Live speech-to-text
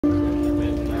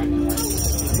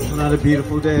Another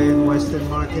beautiful day in Western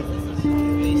Market.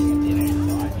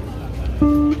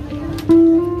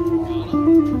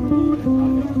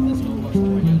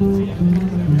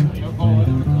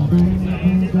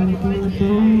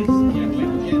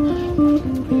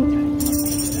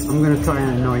 I'm gonna try and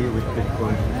annoy you with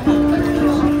Bitcoin.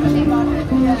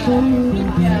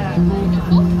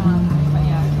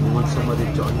 I want somebody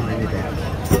to annoy me there.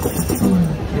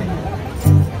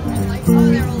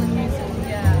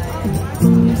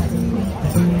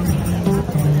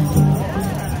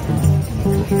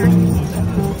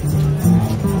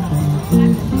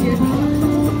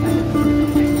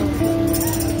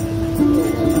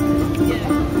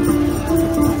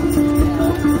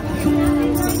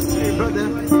 Hey brother,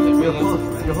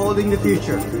 you're holding the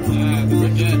future. Yeah, the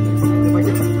baguette.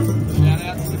 Shout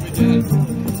out to the baguette.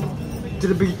 To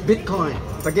the Bitcoin.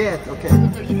 Baguette, okay.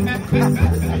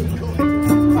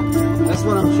 That's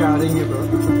what I'm shouting here, bro.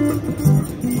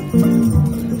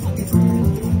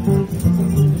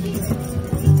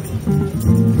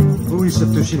 Who is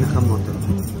Satoshi Nakamoto?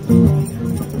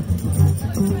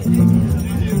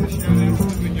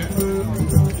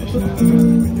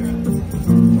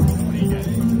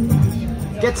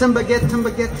 Get some baguette, some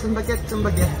baguette, some baguette, some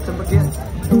baguette, some baguette.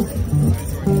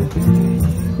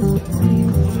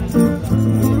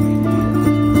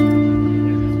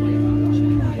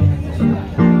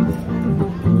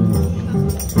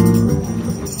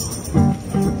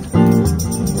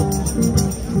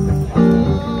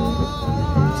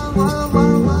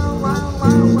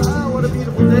 Wow, what a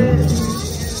beautiful day.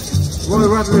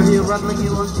 Roy-Rattler here, rattling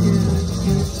you once again.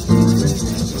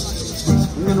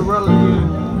 I'm gonna rattle you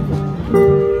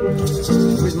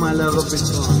with my love of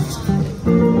Bitcoin.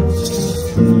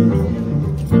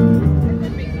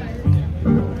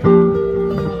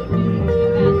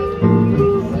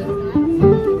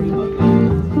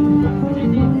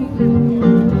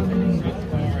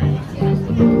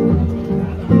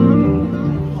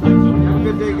 Have a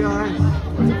good day, guys.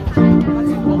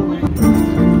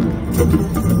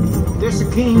 There's a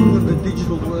king of the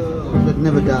digital world that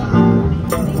never dies.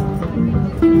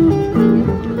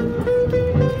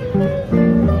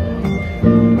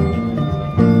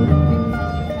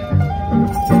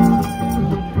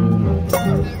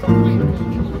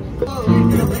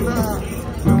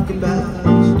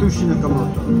 Satoshi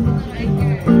Nakamoto.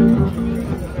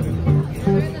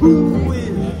 Who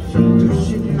is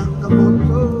Satoshi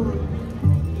Nakamoto?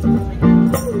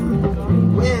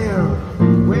 Where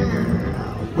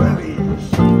is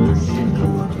Satoshi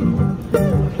Nakamoto?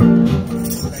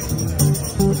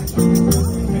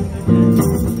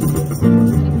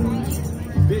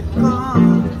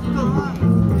 Bitcoin,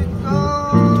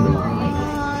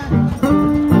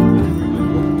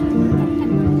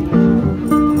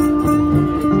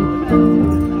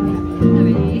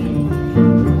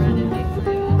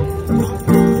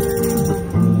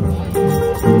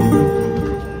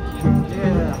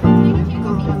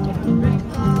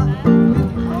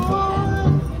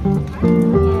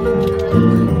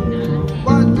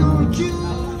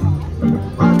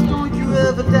 why don't you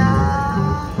ever die?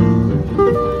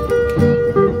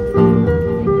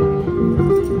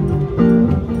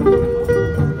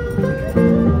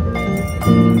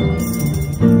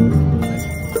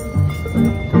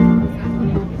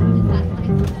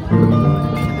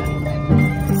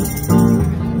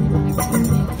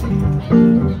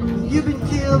 You've been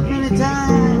killed many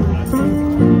times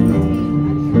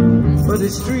by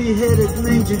this three-headed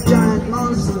major giant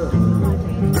monster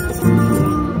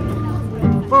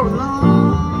for a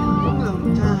long,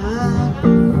 long time.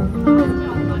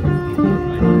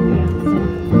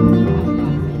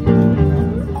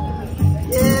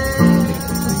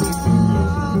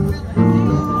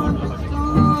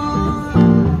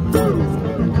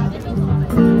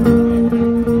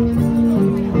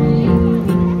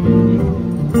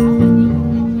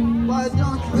 Why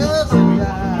don't you ever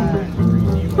die?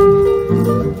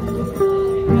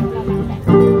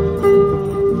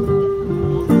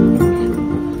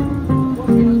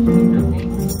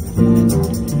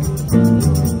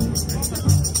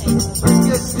 I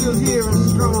guess still here and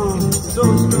strong, so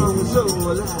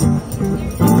alive.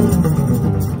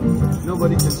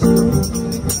 Nobody can stop me.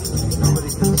 Nobody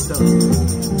can stop me.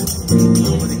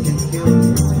 Nobody can kill me.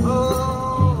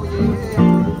 Oh yeah.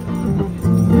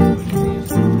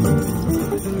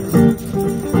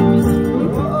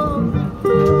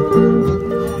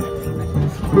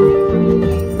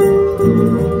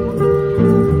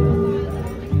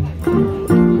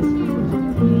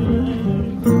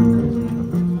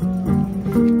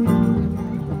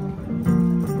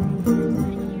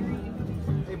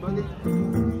 Hey buddy.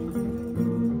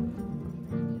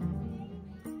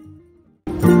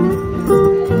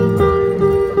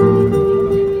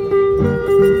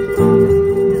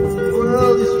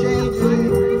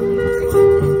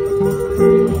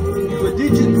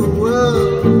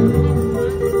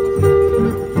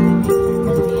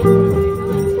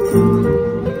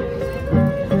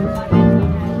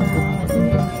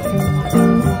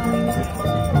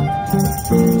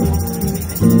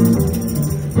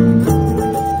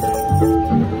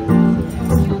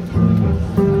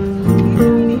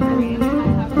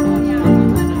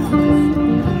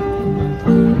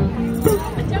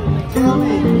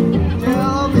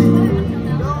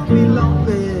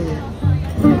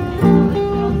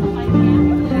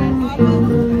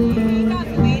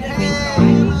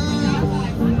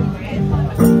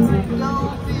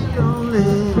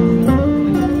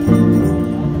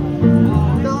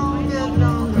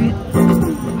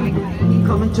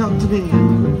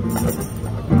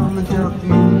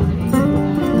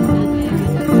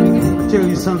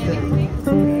 something.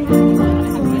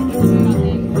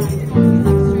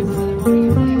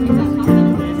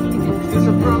 There's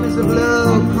a promise of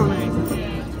love coming.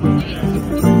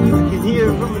 I can hear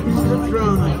from the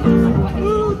throne.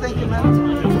 Woo, thank you, man.